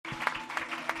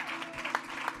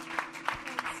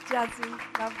Jazzy.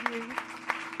 Love you.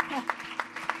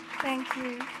 Thank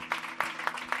you.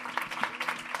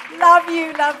 Love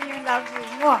you, love you, love you.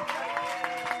 Mwah.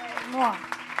 Mwah.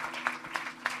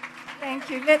 Thank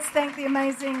you. Let's thank the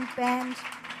amazing band.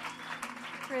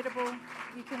 Incredible.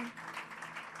 You can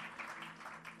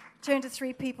turn to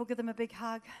 3 people, give them a big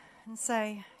hug, and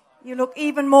say, "You look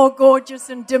even more gorgeous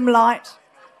in dim light."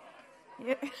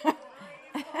 Yeah.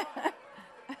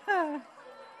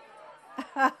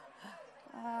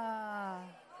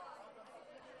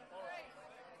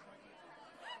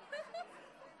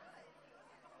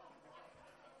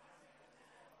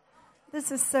 This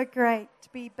is so great to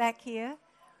be back here.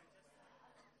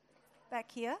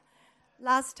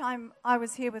 Last time I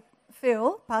was here with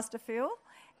Phil, Pastor Phil,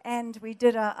 and we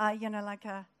did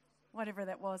whatever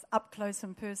that was, up close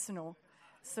and personal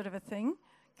sort of a thing.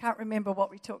 Can't remember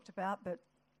what we talked about, but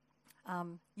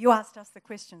you asked us the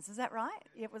questions. Is that right?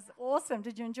 It was awesome.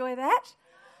 Did you enjoy that?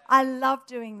 I love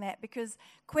doing that because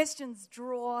questions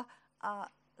draw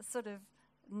sort of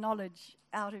knowledge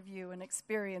out of you and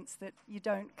experience that you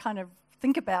don't kind of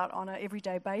think about on an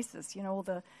everyday basis, all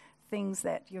the things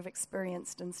that you've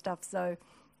experienced and stuff. So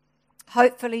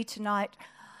hopefully tonight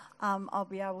I'll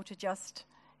be able to just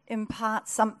impart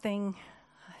something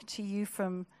to you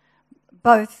from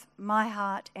both my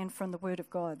heart and from the Word of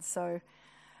God. So,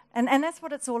 and that's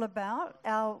what it's all about.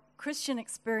 Our Christian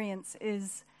experience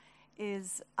is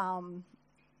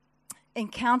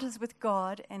encounters with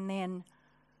God and then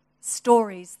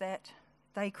stories that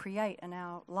they create in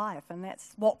our life, and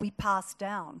that's what we pass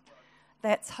down.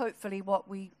 That's hopefully what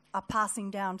we are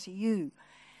passing down to you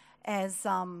as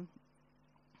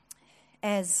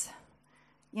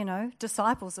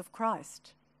disciples of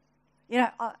Christ.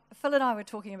 Phil and I were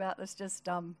talking about this just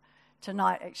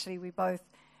tonight. Actually, we both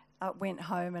went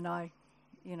home and I,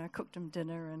 cooked him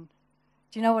dinner. And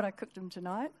do you know what I cooked him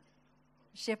tonight?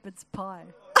 Shepherd's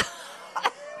pie.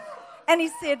 And he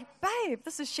said, "Babe,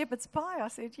 this is shepherd's pie." I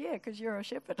said, "Yeah, because you're a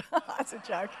shepherd." That's a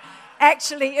joke.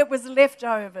 Actually, it was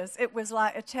leftovers. It was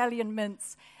like Italian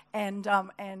mince, and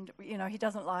he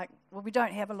doesn't like. Well, we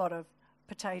don't have a lot of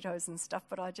potatoes and stuff,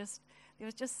 but there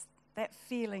was just that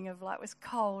feeling of like it was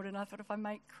cold, and I thought if I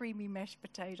make creamy mashed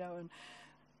potato and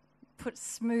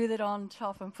smooth it on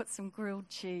top and put some grilled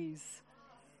cheese.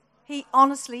 He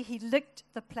licked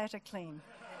the platter clean.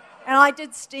 And I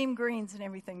did steamed greens and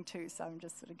everything too, so I'm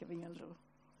just sort of giving a little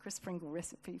Chris Pringle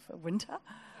recipe for winter.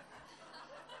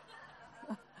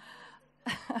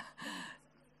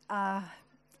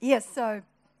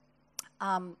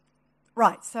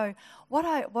 Right. So what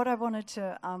I wanted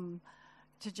to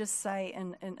just say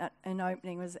in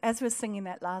opening was, as we're singing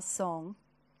that last song,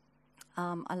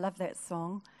 I love that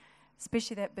song,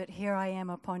 especially that bit, "Here I am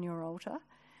upon your altar."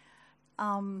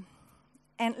 And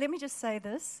let me just say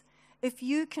this. If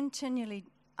you continually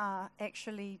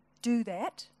actually do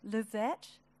that, live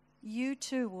that, you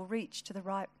too will reach to the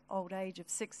ripe old age of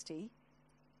 60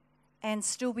 and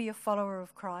still be a follower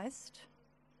of Christ.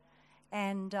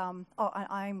 And I'm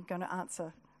going to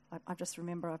answer. I just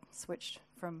remember I switched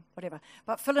from whatever.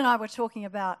 But Phil and I were talking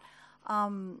about,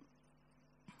 how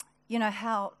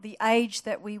the age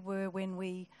that we were when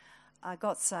we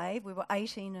got saved. We were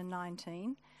 18 and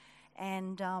 19.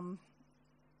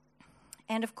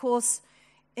 And of course,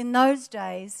 in those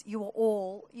days, you were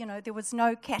all, there was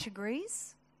no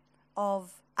categories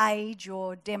of age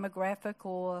or demographic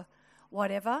or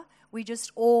whatever. We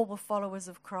just all were followers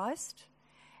of Christ.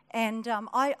 And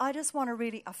I just want to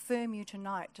really affirm you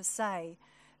tonight to say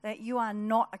that you are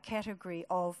not a category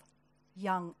of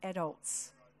young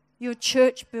adults. You're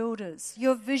church builders.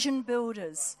 You're vision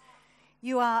builders.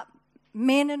 You are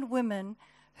men and women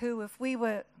who, if we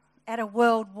were at a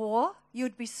world war,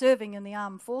 you'd be serving in the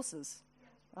armed forces.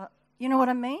 You know what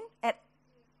I mean? At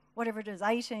whatever it is,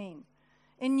 18.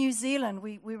 In New Zealand,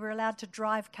 we were allowed to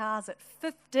drive cars at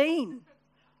 15,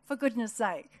 for goodness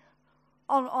sake,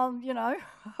 on a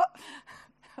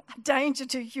danger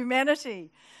to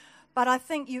humanity. But I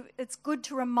think it's good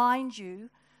to remind you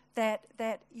that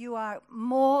you are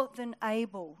more than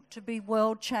able to be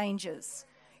world changers.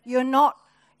 You're not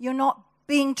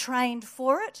being trained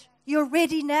for it. You're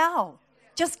ready now.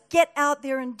 Just get out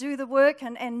there and do the work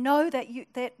and know that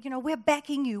we're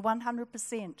backing you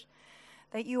 100%.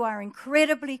 That you are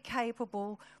incredibly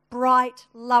capable, bright,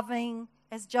 loving,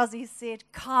 as Juzzy said,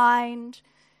 kind,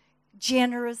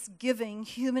 generous, giving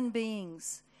human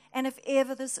beings. And if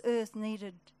ever this earth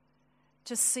needed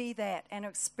to see that and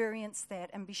experience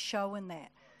that and be shown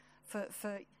that,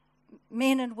 for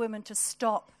men and women to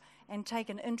stop and take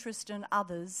an interest in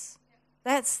others,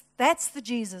 that's the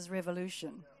Jesus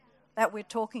revolution. that we're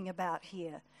talking about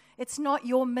here. It's not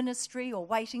your ministry or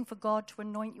waiting for God to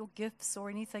anoint your gifts or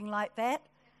anything like that.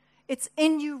 It's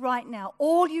in you right now.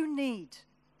 All you need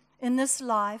in this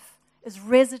life is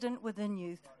resident within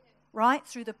you, right?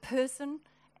 Through the person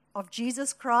of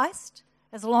Jesus Christ,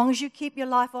 as long as you keep your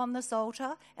life on this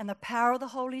altar, and the power of the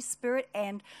Holy Spirit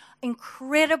and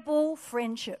incredible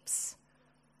friendships.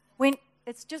 When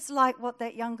it's just like what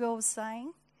that young girl was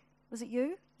saying. Was it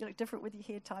you? You look different with your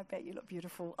hair tied back. You look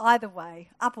beautiful. Either way,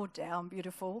 up or down,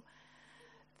 beautiful.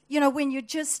 You know, when you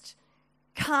just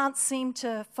can't seem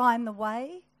to find the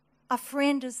way, a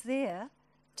friend is there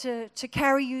to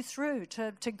carry you through,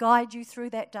 to guide you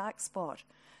through that dark spot.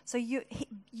 So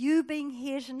you being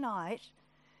here tonight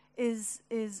is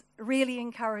really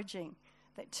encouraging.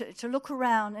 That to look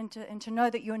around and to know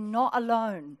that you're not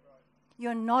alone.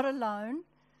 You're not alone.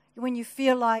 When you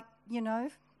feel like, you know,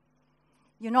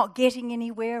 you're not getting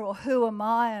anywhere, or who am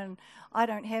I, and I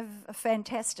don't have a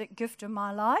fantastic gift in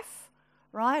my life,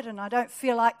 right? And I don't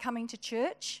feel like coming to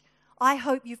church. I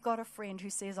hope you've got a friend who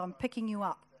says, I'm picking you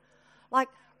up. Like,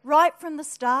 right from the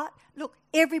start, look,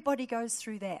 everybody goes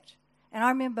through that. And I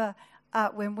remember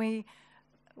when we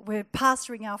were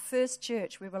pastoring our first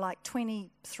church, we were like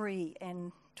 23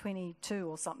 and 22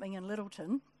 or something in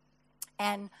Littleton.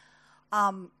 And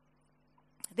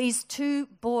these two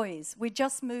boys, we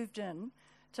just moved in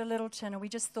to Littleton, and we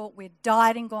just thought we'd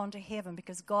died and gone to heaven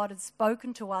because God had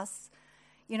spoken to us,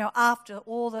 you know, after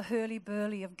all the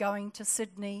hurly-burly of going to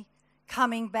Sydney,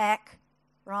 coming back,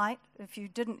 right? If you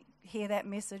didn't hear that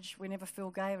message whenever Phil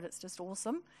gave it, it's just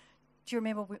awesome. Do you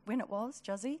remember when it was,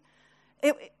 Juzzy?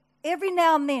 Every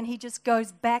now and then he just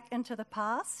goes back into the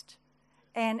past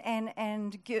and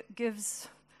gives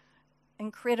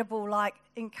incredible, like,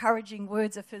 encouraging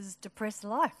words of his depressed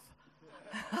life.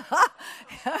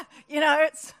 You know,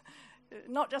 it's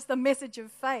not just the message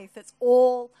of faith, it's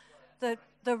all the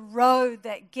road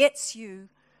that gets you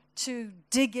to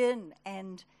dig in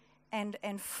and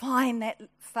find that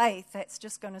faith that's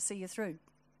just going to see you through.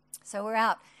 So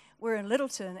we're in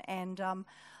Littleton, and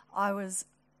I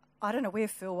don't know where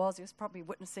Phil was. He was probably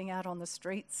witnessing out on the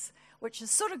streets, which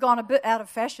has sort of gone a bit out of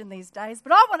fashion these days,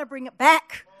 but I want to bring it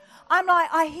back. I'm like,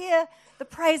 I hear the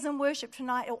praise and worship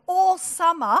tonight all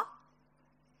summer.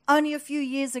 Only a few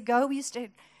years ago, we used to,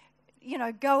 you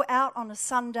know, go out on a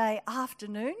Sunday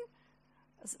afternoon.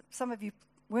 Some of you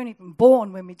weren't even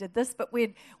born when we did this, but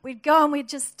we'd go and we'd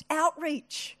just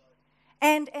outreach.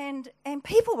 And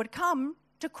people would come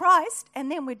to Christ, and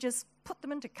then we'd just put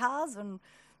them into cars and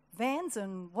vans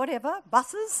and whatever,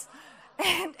 buses,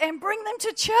 and bring them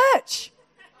to church.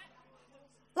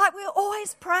 Like, we're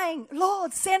always praying,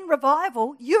 Lord, send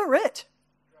revival. You're it.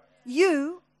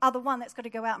 You are the one that's got to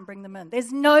go out and bring them in.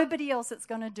 There's nobody else that's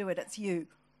going to do it. It's you.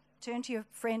 Turn to your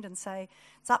friend and say,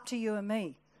 it's up to you and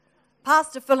me.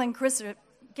 Pastor Phil and Chris are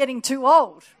getting too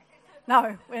old.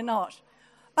 No, we're not.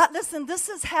 But listen, this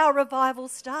is how revival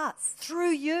starts,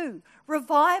 through you.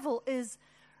 Revival is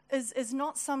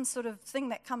not some sort of thing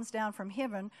that comes down from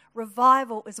heaven.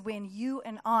 Revival is when you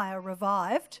and I are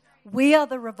revived. We are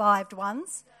the revived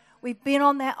ones. We've been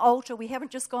on that altar. We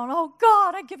haven't just gone, oh,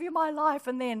 God, I give you my life,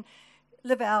 and then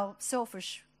live our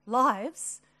selfish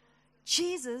lives.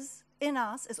 Jesus in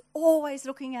us is always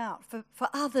looking out for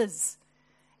others.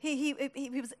 He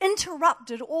was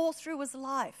interrupted all through his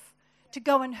life to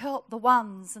go and help the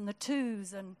ones and the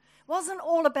twos, and wasn't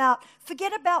all about,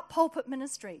 forget about pulpit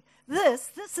ministry.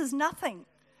 This is nothing.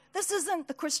 This isn't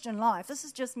the Christian life. This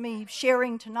is just me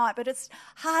sharing tonight, but it's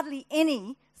hardly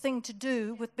anything to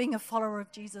do with being a follower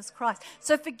of Jesus Christ.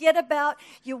 So forget about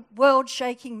your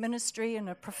world-shaking ministry and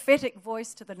a prophetic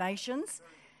voice to the nations.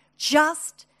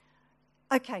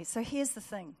 Okay, so here's the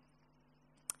thing.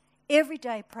 Every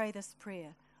day pray this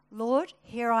prayer. Lord,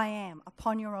 here I am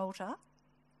upon your altar.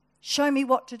 Show me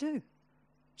what to do.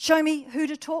 Show me who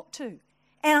to talk to.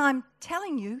 And I'm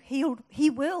telling you, he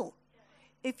will.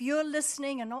 If you're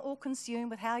listening and not all consumed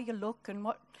with how you look and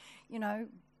what, you know,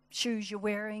 shoes you're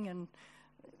wearing and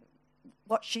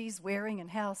what she's wearing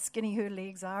and how skinny her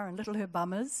legs are and little her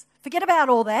bum is, forget about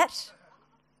all that.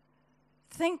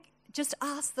 Just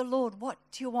ask the Lord, what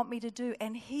do you want me to do?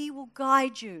 And he will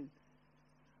guide you.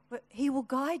 He will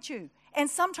guide you. And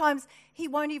sometimes he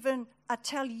won't even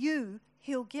tell you.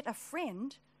 He'll get a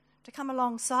friend to come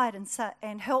alongside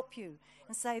and help you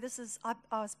and say, I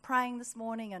was praying this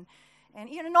morning, and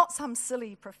you know, not some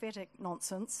silly prophetic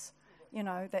nonsense, you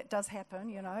know, that does happen,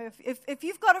 you know. If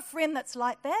you've got a friend that's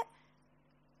like that,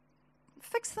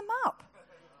 fix them up.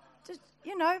 Just,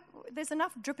 you know, there's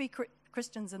enough drippy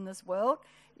Christians in this world.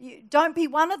 Don't be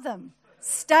one of them.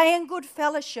 Stay in good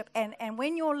fellowship, and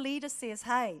when your leader says,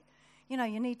 hey, you know,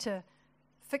 you need to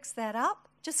fix that up,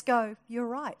 just go, you're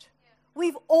right.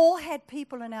 We've all had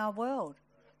people in our world.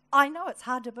 I know it's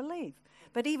hard to believe,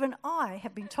 but even I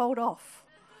have been told off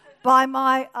by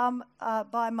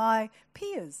my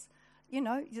peers. You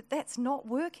know, that's not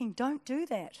working. Don't do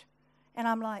that. And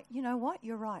I'm like, you know what?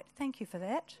 You're right. Thank you for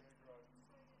that.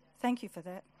 Thank you for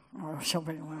that.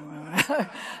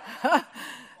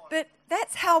 But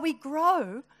that's how we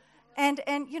grow. And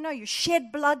you know, you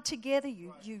shed blood together,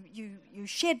 you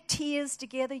shed tears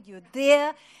together, you're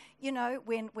there, you know,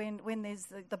 when there's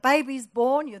the baby's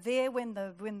born, you're there when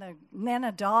the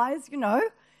nana dies, you know,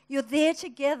 you're there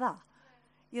together.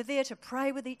 You're there to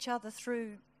pray with each other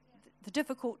through the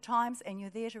difficult times, and you're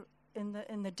there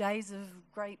in the days of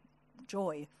great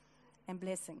joy and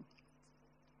blessing.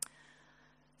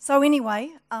 So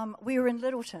anyway, we were in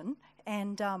Littleton,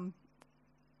 and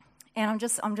I'm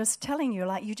just telling you,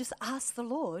 like, you just ask the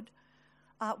Lord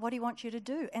what He wants you to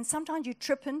do. And sometimes you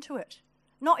trip into it.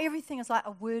 Not everything is like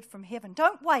a word from heaven.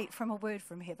 Don't wait from a word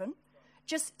from heaven.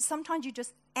 Sometimes you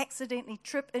just accidentally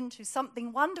trip into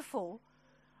something wonderful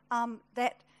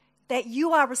that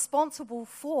you are responsible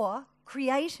for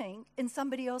creating in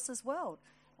somebody else's world.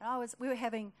 And we were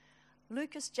having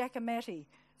Lucas Giacomatti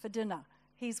for dinner.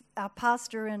 He's our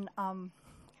pastor in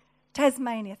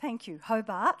Tasmania, thank you,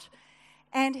 Hobart.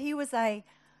 And he was a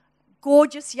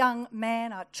gorgeous young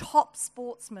man, a top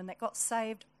sportsman that got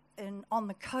saved on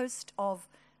the coast of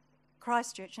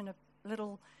Christchurch in a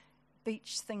little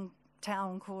beach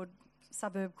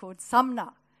suburb called Sumner.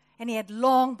 And he had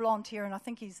long blonde hair, and I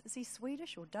think is he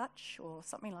Swedish or Dutch or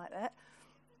something like that.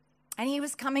 And he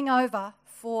was coming over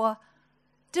for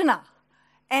dinner,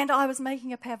 and I was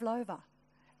making a pavlova.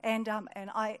 And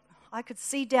I could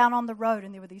see down on the road,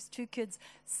 and there were these two kids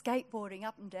skateboarding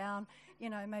up and down, you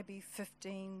know, maybe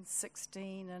 15,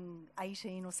 16, and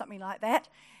 18 or something like that.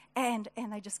 And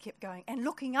they just kept going and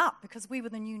looking up because we were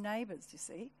the new neighbours, you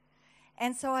see.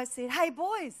 And so I said, hey,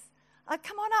 boys,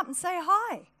 come on up and say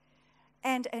hi.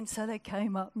 And so they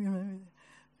came up, you know,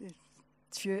 their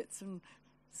shirts and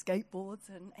skateboards.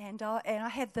 And I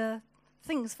had the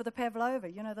things for the pavlova,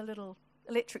 you know, the little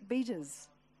electric beaters.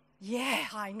 Yeah,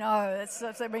 I know.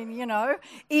 I mean, you know,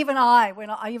 even I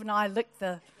lick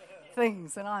the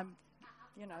things, and I'm,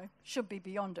 you know, should be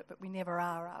beyond it, but we never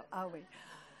are we?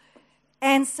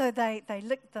 And so they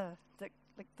licked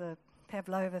the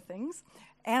pavlova things,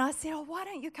 and I said, oh, why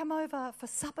don't you come over for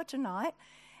supper tonight,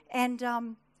 and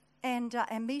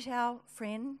meet our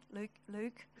friend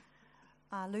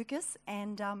Lucas,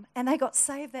 and they got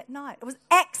saved that night. It was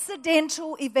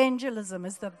accidental evangelism,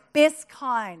 is the best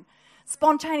kind.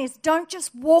 Spontaneous. Don't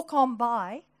just walk on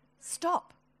by.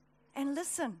 Stop and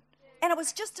listen. And it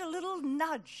was just a little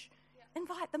nudge.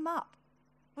 Invite them up.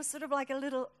 It was sort of like a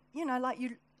little, you know, like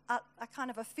a kind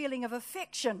of a feeling of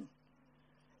affection.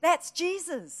 That's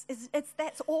Jesus.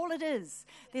 That's all it is.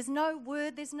 There's no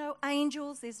word. There's no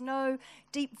angels. There's no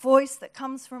deep voice that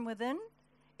comes from within.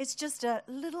 It's just a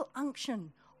little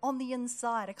unction on the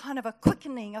inside, a kind of a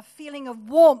quickening, a feeling of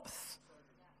warmth.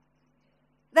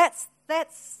 That's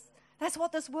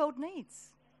what this world needs.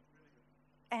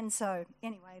 And so,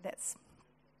 anyway, that's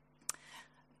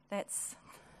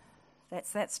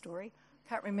that story.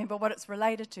 Can't remember what it's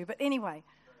related to, but anyway,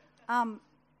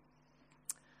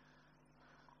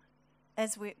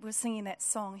 as we're singing that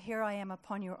song, "Here I Am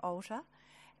Upon Your Altar,"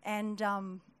 and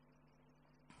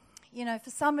you know,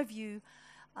 for some of you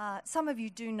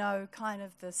do know kind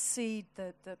of the seed,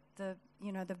 the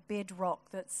you know, the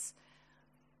bedrock that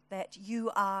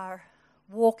you are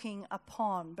walking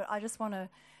upon. But I just want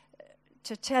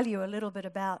to tell you a little bit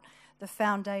about the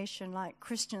foundation, like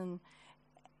Christian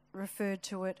referred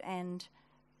to it, and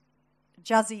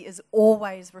Juzzy is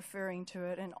always referring to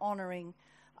it and honouring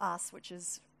us, which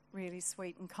is really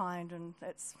sweet and kind, and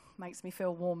it makes me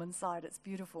feel warm inside. It's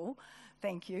beautiful.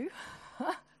 Thank you.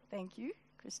 Thank you,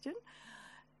 Christian.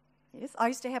 Yes, I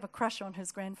used to have a crush on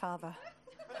his grandfather.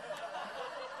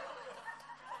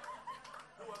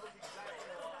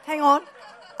 Hang on.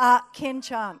 Ken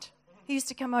Chant. He used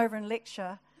to come over and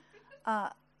lecture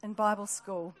in Bible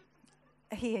school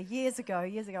here years ago.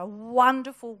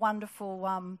 Wonderful,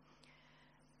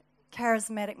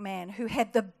 charismatic man who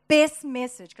had the best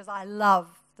message, because I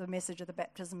love the message of the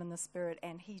baptism in the Spirit,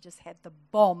 and he just had the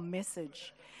bomb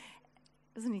message.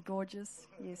 Isn't he gorgeous?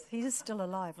 Yes, he is still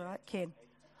alive, right, Ken?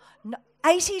 No,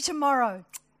 80 tomorrow.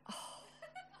 Oh,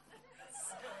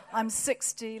 I'm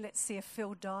 60. Let's see if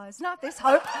Phil dies. No, there's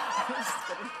hope. Just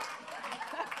kidding.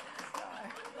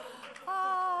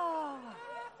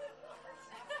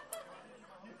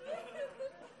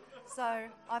 So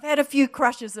I've had a few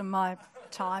crushes in my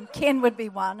time. Ken would be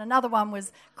one. Another one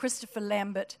was Christopher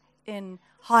Lambert. in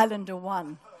Highlander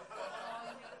 1.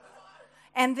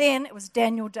 And then it was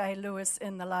Daniel Day-Lewis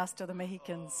in The Last of the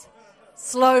Mohicans.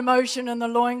 Slow motion in the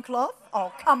loincloth.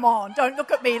 Oh, come on, don't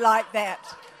look at me like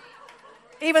that.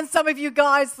 Even some of you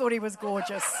guys thought he was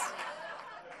gorgeous.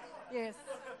 Yes.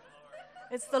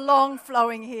 It's the long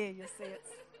flowing hair, you see.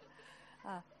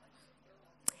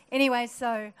 Anyway,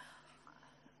 so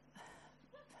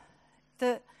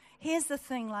here's the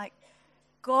thing, like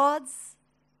God's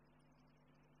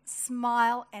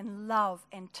smile and love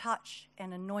and touch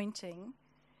and anointing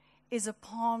is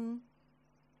upon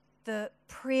the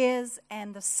prayers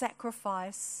and the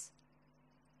sacrifice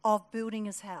of building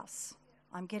his house.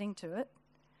 I'm getting to it.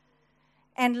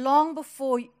 And long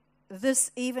before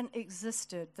this even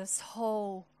existed, this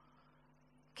whole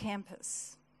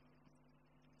campus,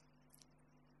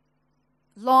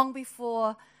 long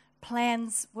before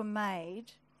plans were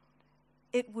made,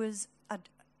 it was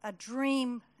a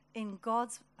dream in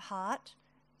God's heart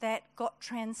that got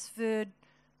transferred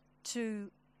to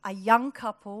a young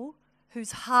couple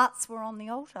whose hearts were on the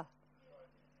altar.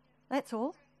 That's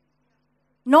all.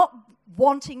 Not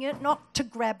wanting it, not to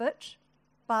grab it,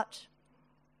 but,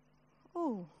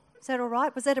 oh, is that all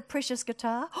right? Was that a precious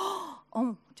guitar?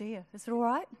 Oh, dear. Is it all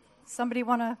right? Somebody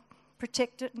want to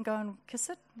protect it and go and kiss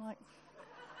it? Like,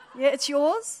 yeah, it's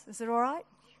yours. Is it all right?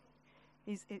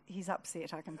 He's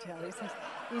upset, I can tell.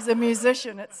 He's a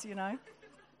musician. It's, you know,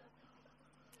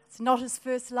 it's not his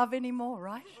first love anymore,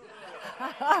 right?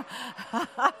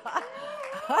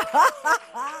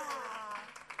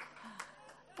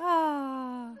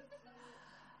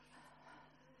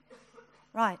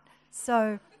 Right.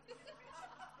 So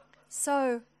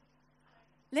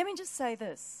let me just say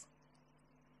this.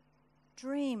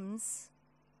 Dreams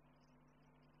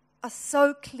are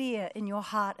so clear in your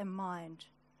heart and mind,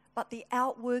 but the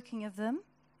outworking of them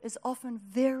is often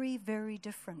very, very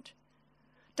different.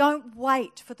 Don't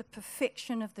wait for the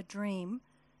perfection of the dream.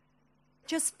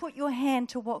 Just put your hand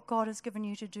to what God has given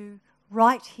you to do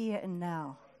right here and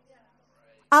now.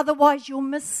 Otherwise, you'll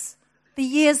miss, the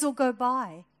years will go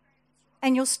by,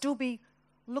 and you'll still be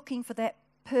looking for that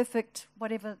perfect,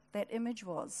 whatever that image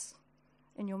was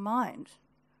in your mind,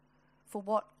 for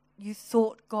what you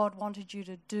thought God wanted you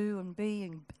to do and be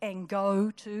and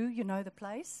go to, you know, the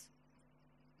place.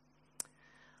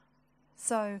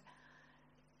 So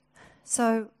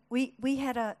we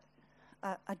had a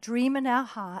dream in our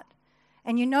heart,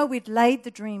 and you know we'd laid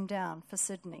the dream down for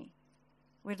Sydney.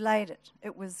 We'd laid it.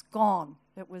 It was gone.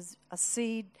 It was a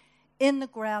seed in the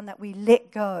ground that we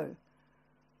let go.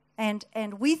 And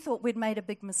we thought we'd made a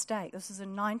big mistake. This was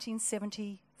in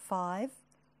 1975.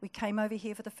 We came over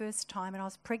here for the first time, and I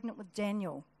was pregnant with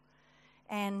Daniel.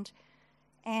 And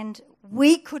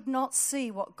we could not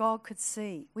see what God could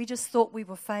see. We just thought we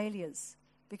were failures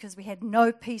because we had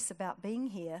no peace about being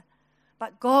here.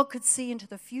 But God could see into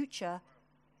the future,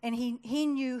 and He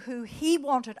knew who He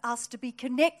wanted us to be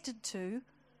connected to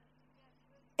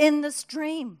in this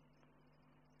dream.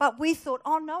 But we thought,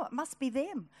 oh no, it must be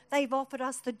them. They've offered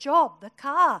us the job, the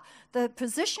car, the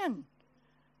position.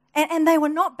 And they were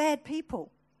not bad people.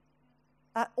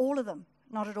 All of them,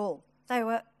 not at all. They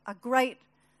were a great,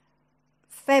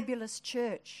 fabulous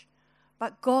church.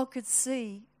 But God could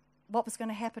see what was going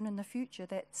to happen in the future,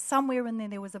 that somewhere in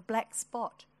there was a black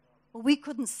spot. Well, we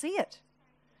couldn't see it.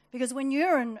 Because when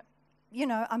you're in, you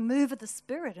know, a move of the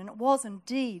Spirit, and it was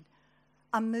indeed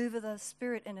a move of the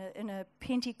Spirit in a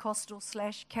Pentecostal /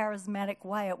 charismatic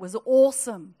way. It was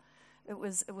awesome. It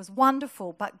was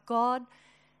wonderful. But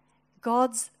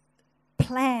God's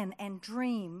plan and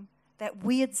dream that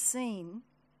we had seen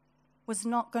was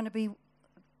not going to be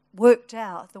worked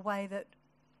out the way that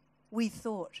we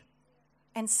thought.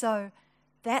 And so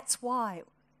that's why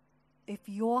if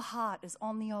your heart is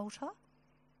on the altar,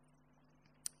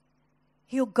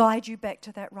 He'll guide you back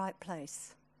to that right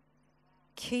place.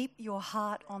 Keep your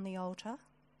heart on the altar,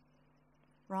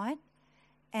 right?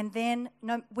 And then,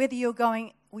 whether you're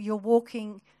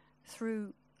walking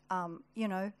through, a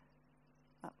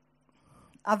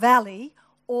valley,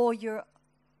 or you're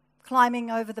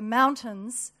climbing over the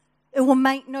mountains, it will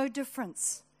make no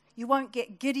difference. You won't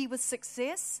get giddy with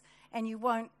success, and you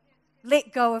won't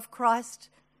let go of Christ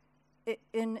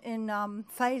in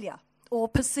failure or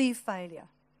perceived failure.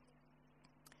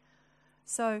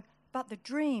 So, but the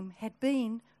dream had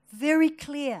been very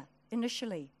clear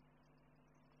initially.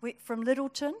 From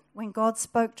Littleton, when God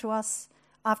spoke to us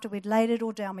after we'd laid it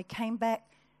all down, we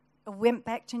went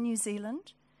back to New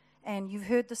Zealand, and you've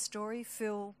heard the story.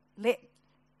 Phil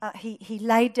he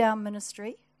laid down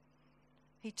ministry.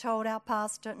 He told our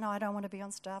pastor, "No, I don't want to be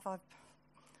on staff.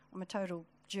 I'm a total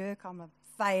jerk. I'm a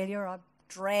failure. I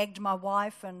dragged my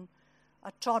wife, and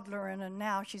a toddler and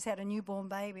now she's had a newborn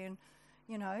baby and,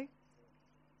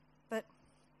 But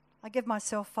I give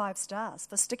myself 5 stars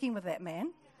for sticking with that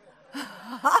man.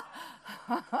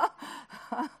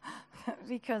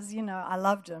 Because, I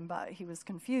loved him, but he was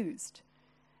confused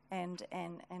and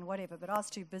whatever. But I was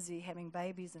too busy having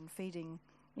babies and feeding,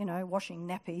 washing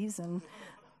nappies and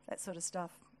that sort of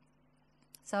stuff.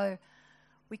 So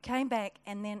we came back,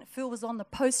 and then Phil was on the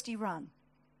postie run.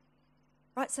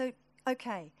 Right, so,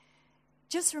 okay,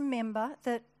 just remember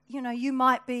that, you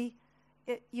might be,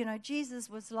 Jesus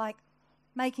was like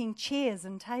making chairs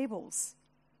and tables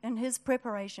in his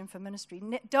preparation for ministry.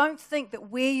 Don't think that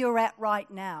where you're at right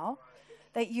now,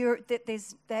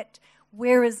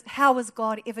 how is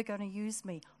God ever going to use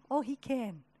me? Oh, he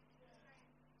can.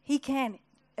 He can.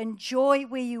 Enjoy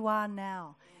where you are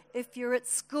now. If you're at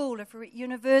school, if you're at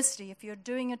university, if you're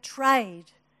doing a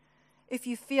trade, if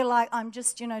you feel like I'm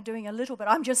just, doing a little bit,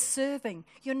 I'm just serving.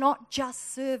 You're not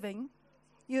just serving.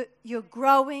 You're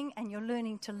growing and you're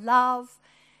learning to love,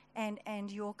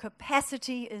 and your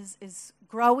capacity is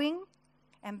growing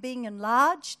and being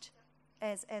enlarged,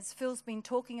 as Phil's been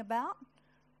talking about,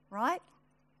 right?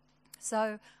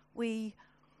 So he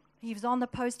was on the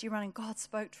postie run, and God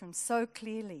spoke to him so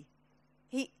clearly.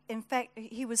 He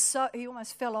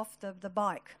almost fell off the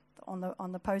bike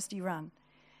on the postie run,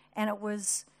 and it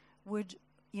was, would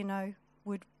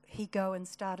he go and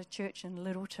start a church in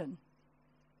Littleton,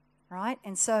 right?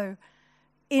 And so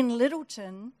in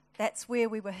Littleton, that's where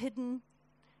we were hidden,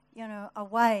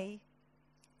 away,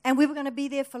 and we were going to be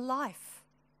there for life,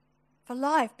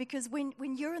 because when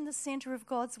you're in the center of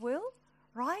God's will,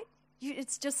 right,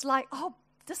 it's just like, oh,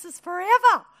 this is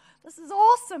forever. This is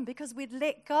awesome, because we'd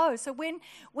let go. So when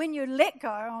you let go,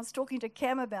 I was talking to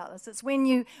Cam about this, it's when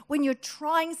you're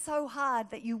trying so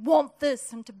hard that you want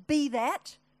this and to be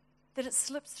that it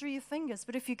slips through your fingers.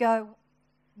 But if you go,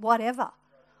 whatever,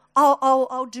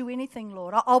 I'll do anything,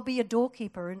 Lord. I'll be a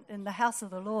doorkeeper in the house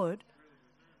of the Lord.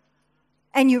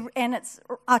 And it's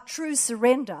a true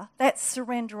surrender. That's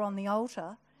surrender on the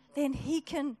altar. Then he's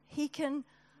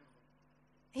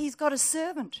got a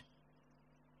servant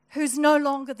who's no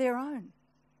longer their own,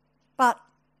 but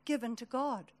given to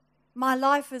God. My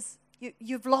life is,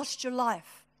 you've lost your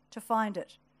life to find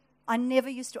it. I never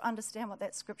used to understand what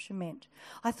that scripture meant.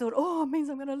 I thought, it means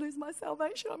I'm going to lose my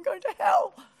salvation. I'm going to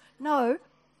hell. No,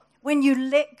 when you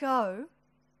let go,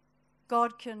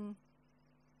 God can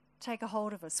take a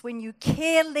hold of us. When you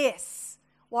care less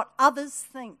what others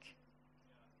think,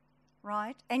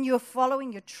 right, and you're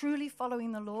truly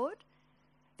following the Lord,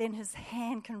 then his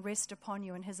hand can rest upon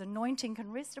you and his anointing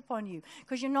can rest upon you,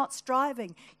 because you're not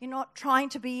striving. You're not trying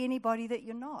to be anybody that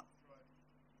you're not.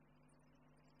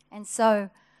 And so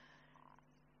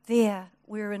there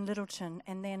we're in Littleton,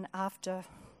 and then after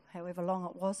however long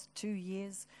it was, 2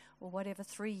 years or whatever,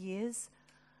 3 years,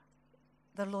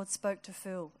 the Lord spoke to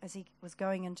Phil as he was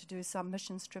going in to do some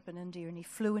missions trip in India, and he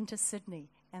flew into Sydney,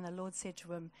 and the Lord said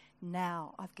to him,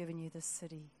 now I've given you this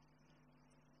city.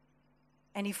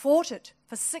 And he fought it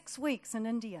for 6 weeks in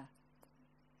India.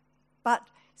 But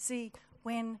see,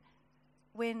 when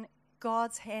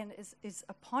God's hand is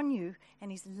upon you and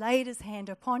he's laid his hand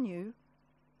upon you,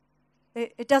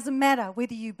 it doesn't matter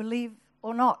whether you believe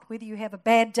or not, whether you have a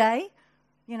bad day,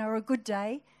 or a good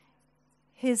day,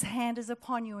 his hand is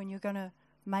upon you and you're going to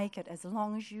make it as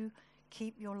long as you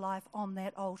keep your life on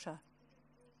that altar.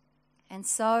 And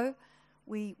so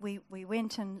we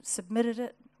went and submitted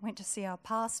it, went to see our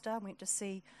pastor, went to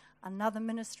see another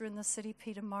minister in the city,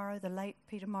 Peter Morrow, the late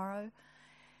Peter Morrow,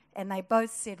 and they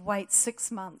both said, wait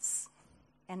 6 months.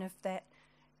 And if that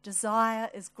desire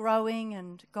is growing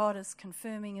and God is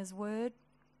confirming his word,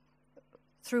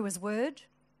 through his word,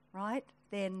 right,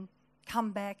 then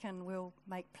come back and we'll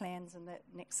make plans in that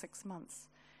next 6 months.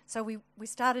 So we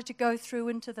started to go through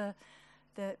into the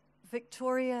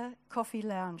Victoria Coffee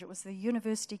Lounge. It was the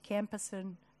university campus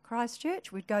in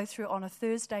Christchurch. We'd go through on a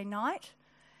Thursday night,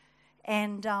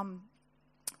 and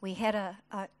we had a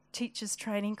teachers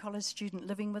training college student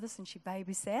living with us, and she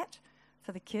babysat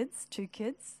for the kids, 2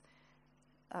 kids,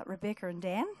 Rebecca and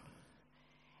Dan.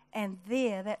 And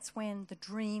that's when the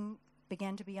dream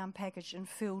began to be unpackaged, and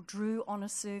Phil drew on a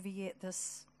serviette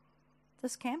this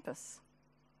campus.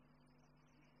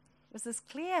 It was this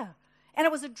clear, and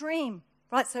it was a dream,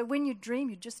 right? So when you dream,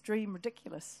 you just dream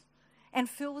ridiculous. And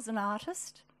Phil was an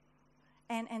artist,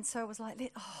 and so it was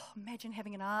like, imagine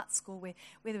having an art school where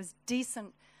there was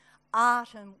decent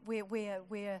art, and where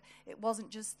it wasn't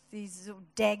just these little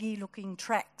daggy-looking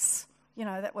tracks,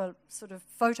 that were sort of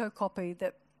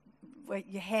photocopied where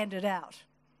you handed out.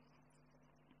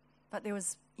 But there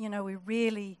was, we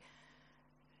really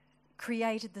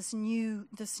created this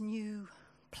new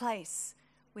place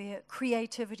where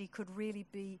creativity could really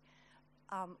be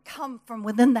come from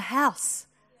within the house.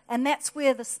 And that's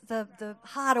where the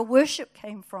heart of worship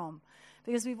came from.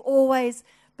 Because we've always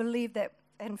believed that,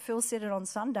 and Phil said it on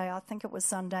Sunday, I think it was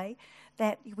Sunday,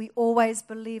 that we always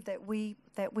believed that we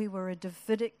were a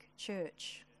Davidic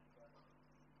church,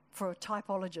 for a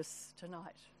typologist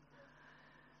tonight.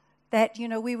 That,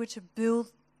 we were to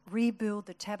rebuild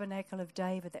the tabernacle of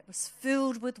David that was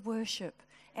filled with worship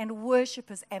and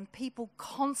worshipers and people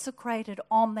consecrated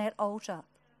on that altar.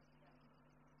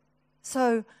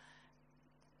 So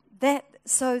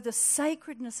the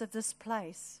sacredness of this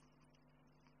place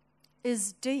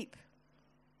is deep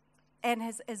and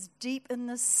is deep in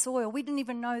this soil. We didn't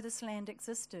even know this land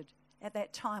existed at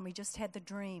that time. We just had the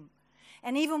dream.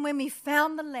 And even when we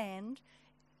found the land,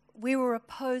 we were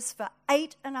opposed for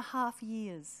 8.5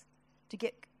 years to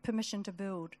get permission to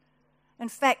build. In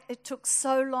fact, it took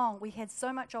so long. We had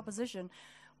so much opposition.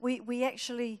 We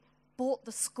actually bought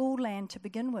the school land to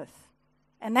begin with.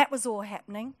 And that was all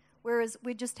happening. Whereas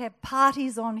we just had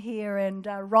parties on here and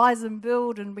rise and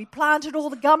build, and we planted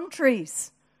all the gum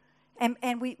trees.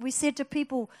 And we said to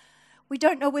people, we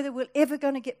don't know whether we're ever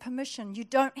going to get permission. You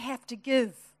don't have to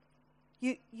give.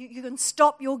 You can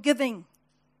stop your giving.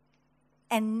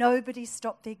 And nobody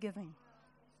stopped their giving.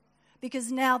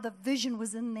 Because now the vision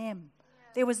was in them.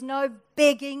 There was no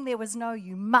begging. There was no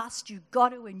you must, you got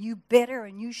to, and you better,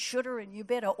 and you shoulda, and you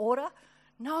better order.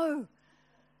 No.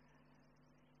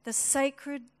 The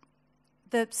sacredness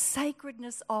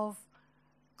of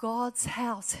God's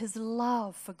house, his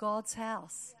love for God's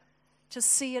house, to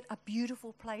see it a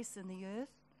beautiful place in the earth,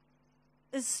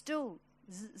 is still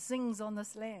sings on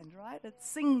this land, right? It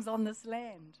sings on this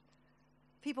land.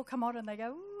 People come on and they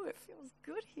go, ooh, it feels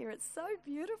good here. It's so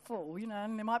beautiful,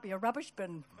 and there might be a rubbish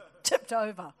bin tipped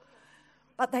over.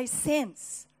 But they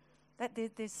sense that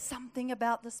there's something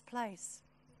about this place.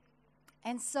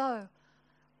 And so,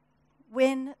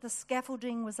 when the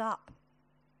scaffolding was up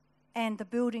and the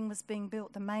building was being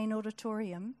built, the main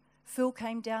auditorium, Phil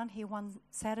came down here one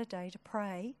Saturday to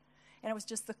pray, and it was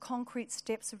just the concrete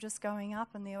steps of just going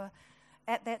up, and there were,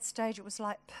 at that stage, it was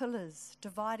like pillars,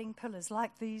 dividing pillars,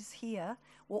 like these here,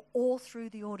 were all through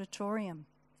the auditorium.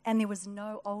 And there was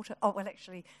no altar. Oh, well,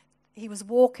 actually, he was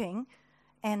walking,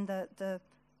 and there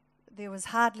was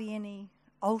hardly any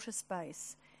altar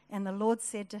space. And the Lord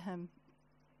said to him,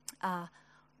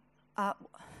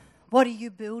 what are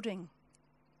you building?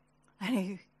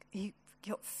 And he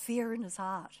got fear in his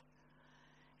heart.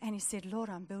 And he said, Lord,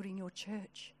 I'm building your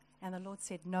church. And the Lord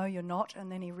said, no, you're not.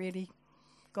 And then he really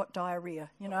got diarrhea,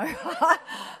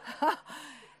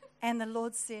 And the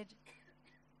Lord said,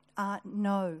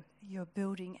 no, you're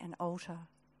building an altar.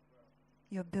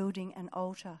 You're building an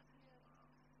altar.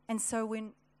 And so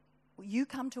when you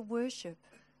come to worship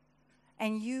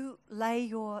and you lay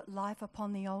your life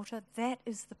upon the altar, that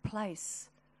is the place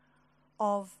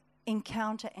of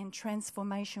encounter and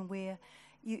transformation where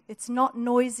it's not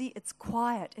noisy, it's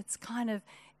quiet. It's kind of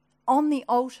on the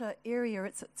altar area,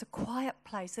 it's a quiet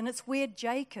place. And it's where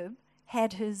Jacob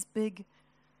had his big,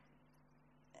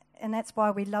 and that's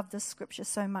why we love this scripture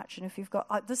so much. And if you've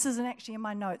got, this isn't actually in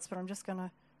my notes, but I'm just going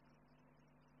to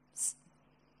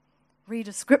read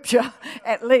a scripture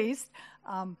at least.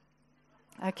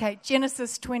 Okay,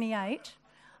 Genesis 28.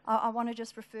 I want to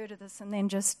just refer to this and then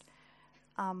just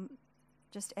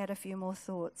add a few more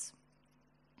thoughts.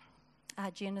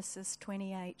 Genesis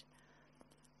 28.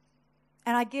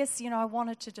 And I guess, I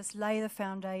wanted to just lay the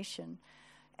foundation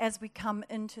as we come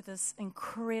into this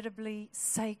incredibly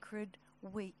sacred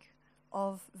week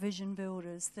of Vision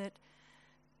Builders,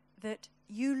 that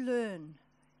you learn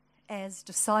as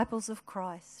disciples of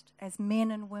Christ, as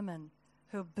men and women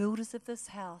who are builders of this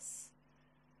house,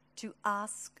 to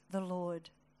ask the Lord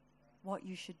what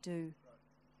you should do.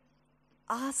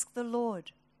 Ask the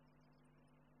Lord.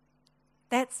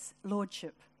 That's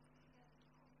lordship.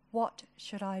 What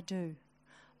should I do?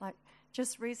 Like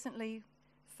just recently,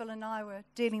 Phil and I were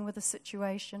dealing with a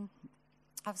situation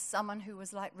of someone who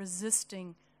was like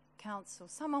resisting counsel,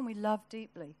 someone we love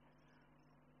deeply.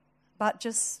 But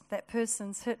just that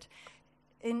person's hit.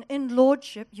 In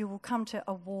lordship, you will come to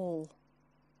a wall.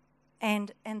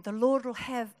 And the Lord will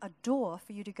have a door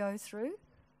for you to go through,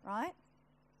 right?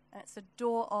 And it's a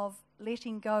door of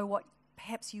letting go what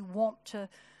perhaps you want to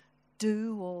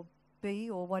do or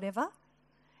be or whatever.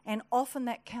 And often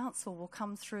that counsel will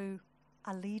come through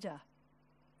a leader,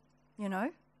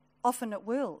 Often it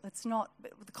will. It's not,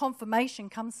 the confirmation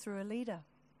comes through a leader.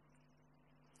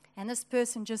 And this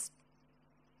person just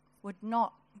would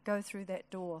not go through that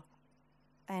door.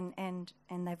 And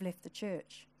they've left the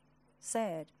church.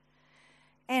 Sad.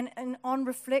 And on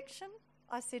reflection,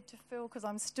 I said to Phil, because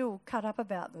I'm still cut up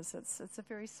about this, it's a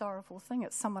very sorrowful thing.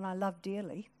 It's someone I love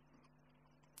dearly.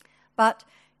 But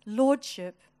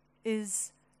lordship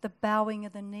is the bowing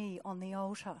of the knee on the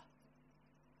altar.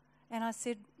 And I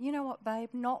said, you know what,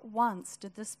 babe, not once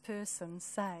did this person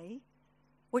say,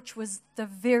 which was the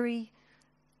very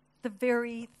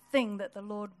thing that the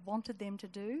Lord wanted them to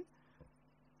do,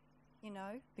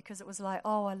 because it was like,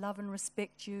 oh, I love and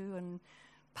respect you and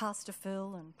Pastor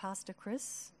Phil and Pastor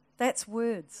Chris. That's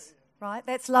words, right?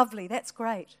 That's lovely. That's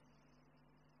great.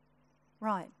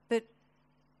 Right. But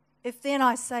if then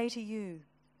I say to you,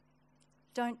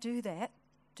 don't do that,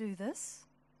 do this,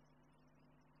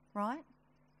 right?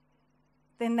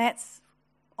 Then that's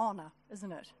honor,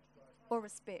 isn't it? Or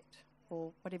respect,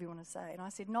 or whatever you want to say. And I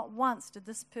said, not once did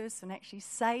this person actually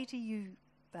say to you,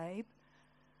 babe,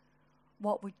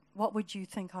 what would you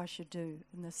think I should do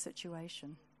in this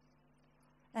situation?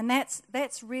 And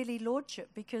that's really lordship,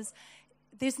 because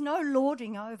there's no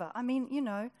lording over. I mean,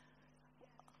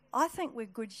 I think we're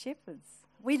good shepherds.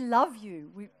 We love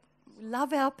you. We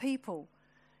love our people.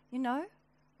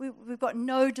 We've got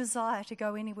no desire to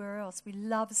go anywhere else. We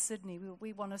love Sydney.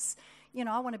 We want to,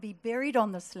 I want to be buried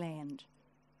on this land.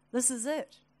 This is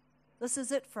it. This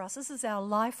is it for us. This is our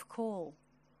life call,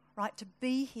 right? To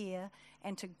be here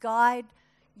and to guide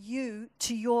you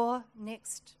to your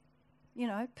next,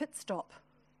 pit stop.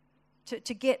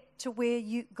 To get to where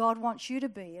God wants you to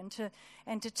be,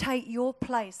 and to take your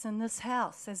place in this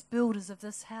house as builders of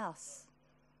this house.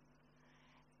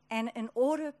 And in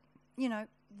order,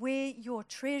 where your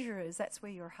treasure is, that's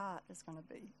where your heart is going to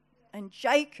be. And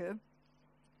Jacob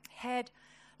had,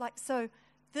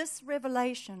 this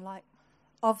revelation,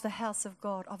 of the house of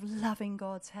God, of loving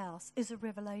God's house, is a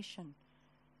revelation.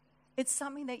 It's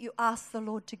something that you ask the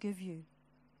Lord to give you.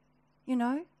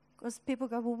 Because people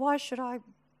go, well, why should I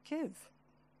give?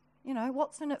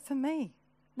 What's in it for me?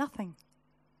 Nothing.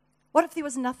 What if there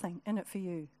was nothing in it for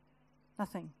you?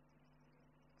 Nothing.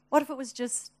 What if it was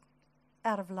just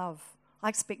out of love? I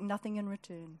expect nothing in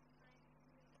return.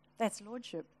 That's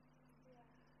lordship.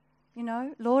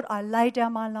 Lord, I lay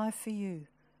down my life for you.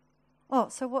 Oh,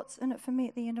 so what's in it for me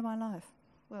at the end of my life?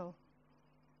 Well,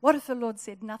 what if the Lord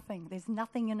said nothing? There's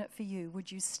nothing in it for you.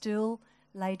 Would you still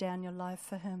lay down your life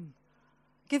for him?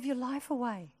 Give your life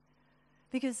away.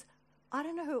 Because I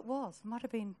don't know who it was. It might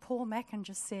have been Paul Mackin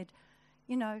just said,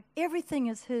 everything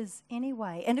is his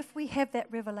anyway. And if we have that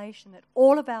revelation that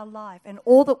all of our life and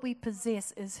all that we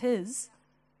possess is his,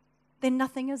 then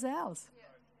nothing is ours.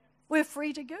 We're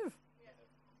free to give.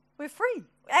 We're free.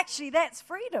 Actually, that's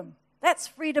freedom. That's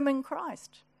freedom in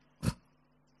Christ.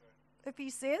 If he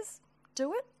says,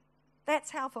 do it.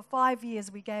 That's how for 5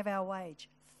 years we gave our wage.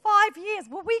 5 years.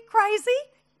 Were we crazy?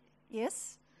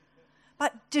 Yes.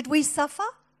 But did we suffer?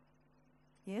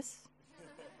 Yes.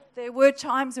 There were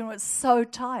times when it was so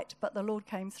tight, but the Lord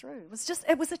came through.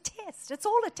 It was a test. It's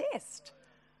all a test.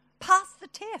 Pass the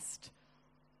test.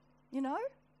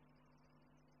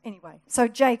 Anyway, so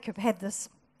Jacob had this.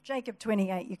 Jacob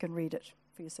 28, you can read it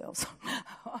for yourselves.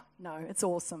 No, it's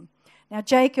awesome. Now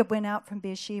Jacob went out from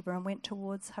Beersheba and went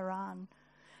towards Haran.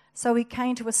 So he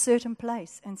came to a certain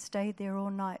place and stayed there all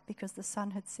night because the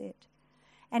sun had set.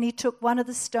 And he took one of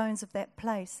the stones of that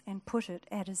place and put it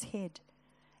at his head.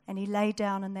 And he lay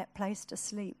down in that place to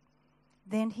sleep.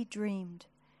 Then he dreamed,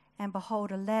 and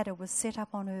behold, a ladder was set up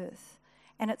on earth,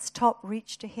 and its top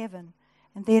reached to heaven,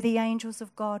 and there the angels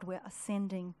of God were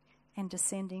ascending and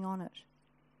descending on it.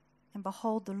 And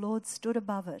behold, the Lord stood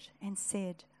above it and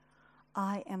said,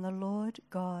 I am the Lord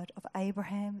God of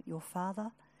Abraham, your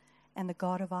father, and the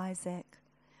God of Isaac.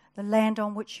 The land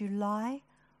on which you lie,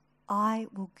 I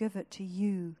will give it to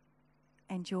you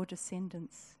and your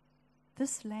descendants.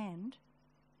 This land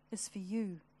is for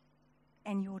you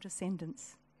and your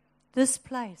descendants. This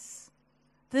place,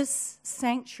 this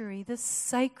sanctuary, this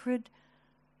sacred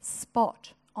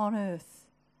spot on earth,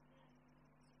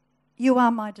 you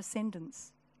are my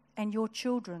descendants and your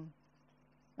children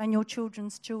and your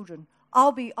children's children.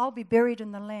 I'll be buried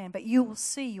in the land, but you will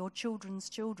see your children's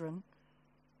children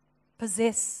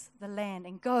possess the land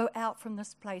and go out from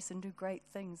this place and do great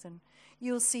things. And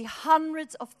you'll see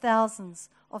hundreds of thousands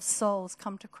of souls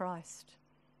come to Christ.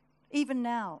 Even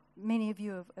now, many of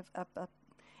you have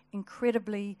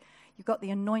incredibly, you've got the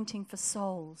anointing for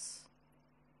souls.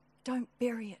 Don't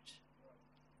bury it.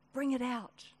 Bring it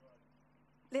out.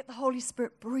 Let the Holy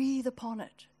Spirit breathe upon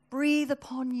it. Breathe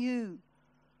upon you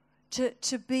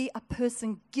to be a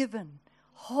person given,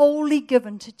 wholly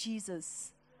given to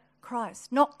Jesus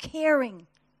Christ, not caring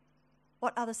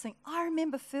what others think. I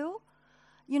remember, Phil,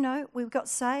 we got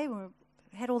saved,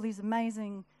 we had all these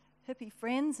amazing hippie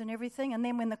friends and everything. And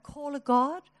then when the call of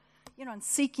God, and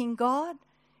seeking God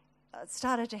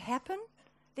started to happen,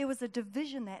 there was a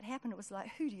division that happened. It was like,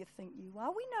 who do you think you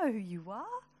are? We know who you are.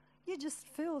 You just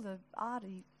feel the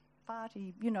arty,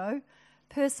 farty,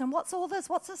 person. What's all this?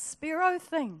 What's a Spiro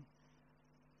thing?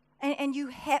 And you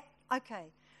have,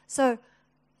 okay, so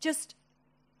just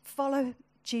follow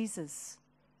Jesus.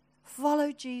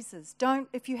 Follow Jesus.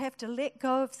 If you have to let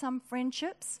go of some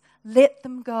friendships, let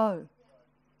them go.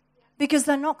 Because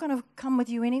they're not going to come with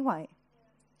you anyway.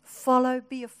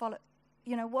 Be a follower.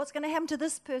 What's going to happen to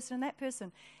this person and that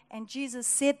person? And Jesus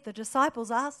said, the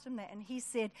disciples asked him that, and he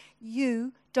said,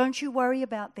 don't you worry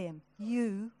about them.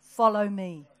 You follow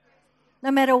me.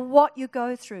 No matter what you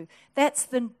go through. That's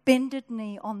the bended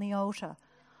knee on the altar.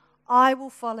 I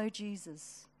will follow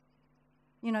Jesus.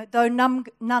 Though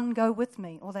none go with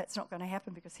me. Well, that's not going to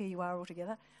happen because here you are all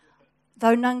together.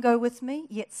 Though none go with me,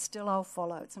 yet still I'll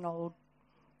follow. It's an old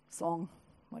song,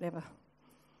 whatever.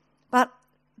 But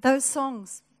those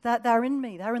songs, they're in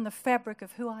me. They're in the fabric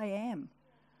of who I am.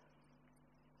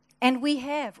 And we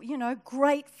have,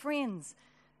 great friends.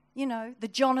 The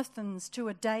Jonathans to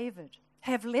a David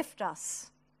have left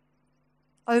us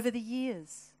over the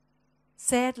years.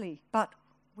 Sadly, but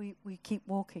we keep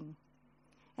walking.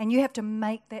 And you have to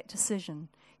make that decision,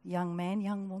 young man,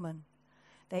 young woman,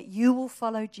 that you will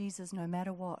follow Jesus no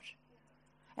matter what.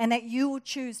 And that you will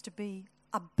choose to be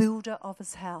a builder of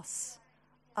his house,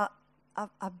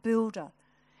 a builder.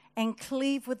 And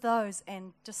cleave with those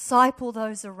and disciple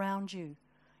those around you.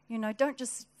 Don't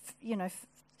just,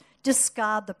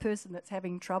 discard the person that's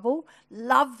having trouble.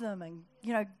 Love them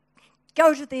and,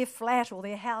 go to their flat or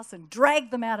their house and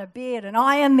drag them out of bed and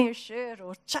iron their shirt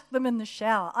or chuck them in the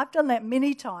shower. I've done that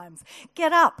many times.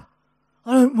 Get up.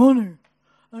 I don't want to.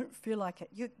 I don't feel like it.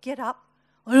 You get up.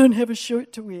 I don't have a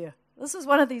shirt to wear. This is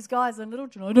one of these guys in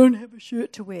Littleton. I don't have a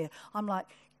shirt to wear. I'm like,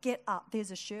 get up.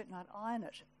 There's a shirt and I'd iron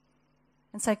it.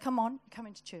 And say, come on, come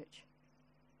into church.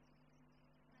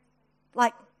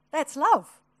 Like, that's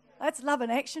love. That's love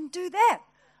in action. Do that.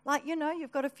 Like,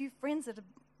 you've got a few friends that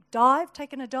have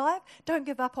taken a dive. Don't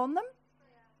give up on them.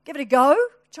 Give it a go.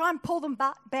 Try and pull them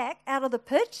back out of the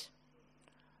pit.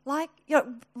 Like,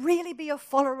 really be a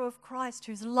follower of Christ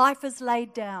whose life is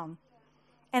laid down.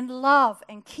 And love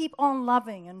and keep on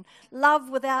loving and love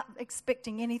without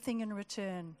expecting anything in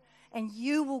return. And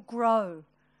you will grow.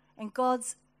 And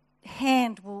God's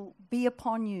hand will be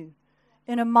upon you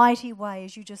in a mighty way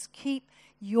as you just keep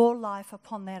your life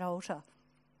upon that altar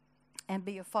and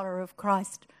be a follower of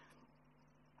Christ.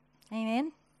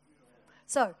 Amen?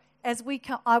 So, as we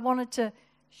come, I wanted to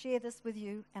share this with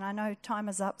you, and I know time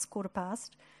is up, it's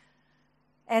past.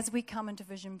 As we come into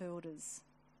Vision Builders,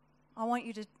 I want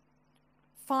you to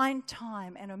find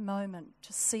time and a moment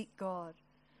to seek God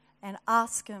and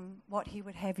ask him what he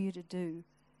would have you to do.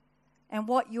 And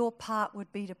what your part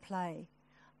would be to play.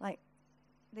 Like,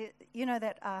 it's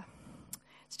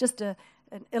just an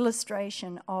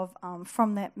illustration of,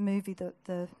 from that movie,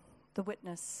 The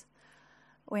Witness,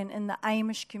 when in the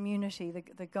Amish community,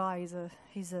 the guy,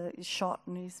 he's shot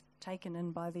and he's taken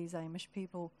in by these Amish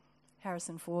people,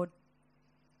 Harrison Ford.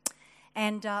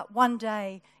 And one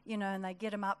day, and they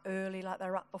get him up early, like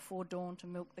they're up before dawn to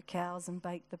milk the cows and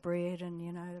bake the bread and,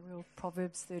 the real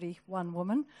Proverbs 31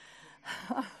 woman.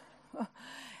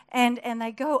 And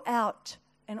they go out,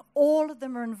 and all of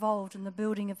them are involved in the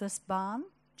building of this barn.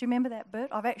 Do you remember that bit?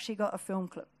 I've actually got a film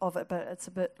clip of it, but it's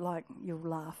a bit like, you'll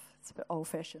laugh. It's a bit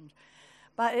old-fashioned.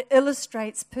 But it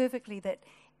illustrates perfectly that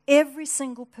every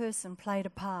single person played a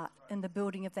part in the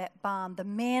building of that barn. The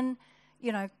men,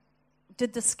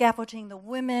 did the scaffolding. The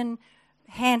women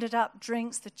handed up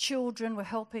drinks. The children were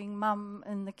helping mum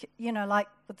in the, like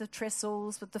with the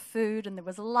trestles, with the food, and there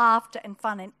was laughter and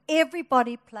fun, and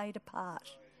everybody played a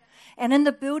part. And in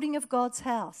the building of God's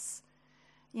house,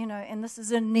 and this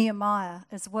is in Nehemiah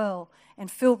as well, and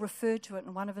Phil referred to it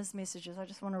in one of his messages. I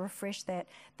just want to refresh that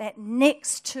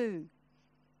next to,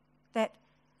 that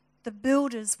the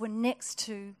builders were next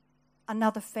to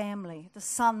another family. The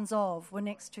sons of were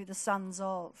next to the sons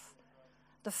of.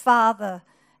 The father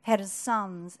had his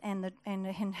sons, and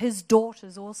his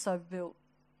daughters also built,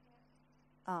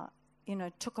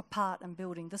 took a part in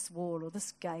building this wall or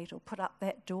this gate or put up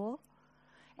that door.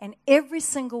 And every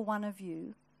single one of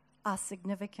you are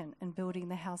significant in building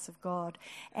the house of God.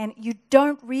 And you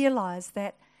don't realize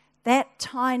that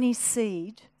tiny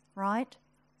seed, right,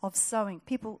 of sowing.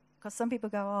 Because some people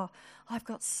go, I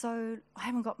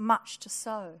haven't got much to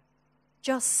sow.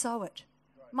 Just sow it.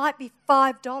 Might be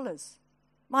 $5.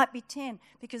 Might be 10,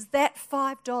 because that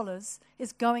 $5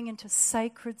 is going into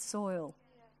sacred soil.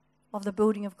 of the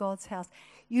building of God's house.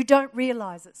 You don't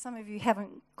realize it. Some of you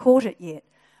haven't caught it yet.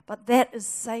 But that is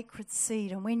sacred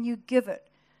seed. And when you give it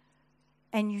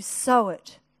and you sow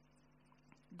it,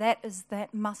 that is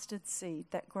that mustard seed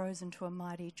that grows into a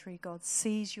mighty tree. God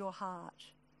sees your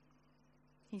heart.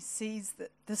 He sees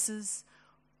that this is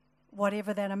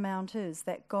whatever that amount is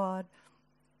that God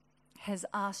has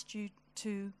asked you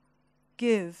to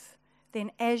give.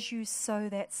 Then as you sow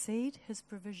that seed, His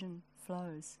provision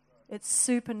flows. It's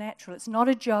supernatural. It's not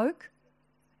a joke.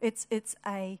 It's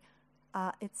a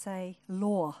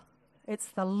law. It's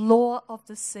the law of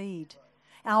the seed.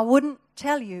 And I wouldn't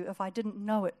tell you if I didn't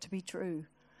know it to be true.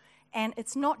 And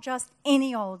it's not just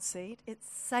any old seed. It's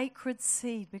sacred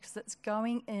seed because it's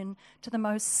going in to the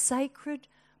most sacred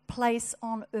place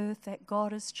on earth that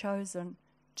God has chosen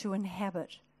to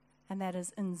inhabit. And that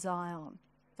is in Zion,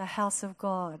 the house of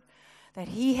God. That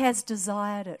He has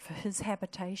desired it for His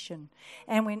habitation.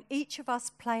 And when each of us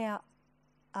play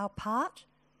our part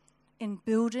in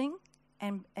building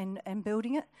and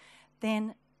building it,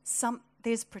 then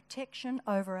there's protection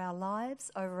over our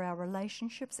lives, over our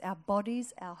relationships, our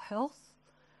bodies, our health.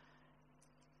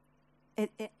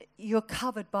 You're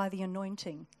covered by the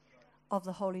anointing of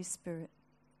the Holy Spirit.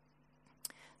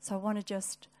 So I want to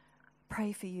just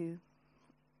pray for you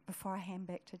before I hand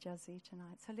back to Jazzy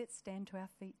tonight. So let's stand to our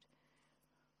feet.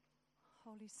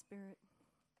 Holy Spirit.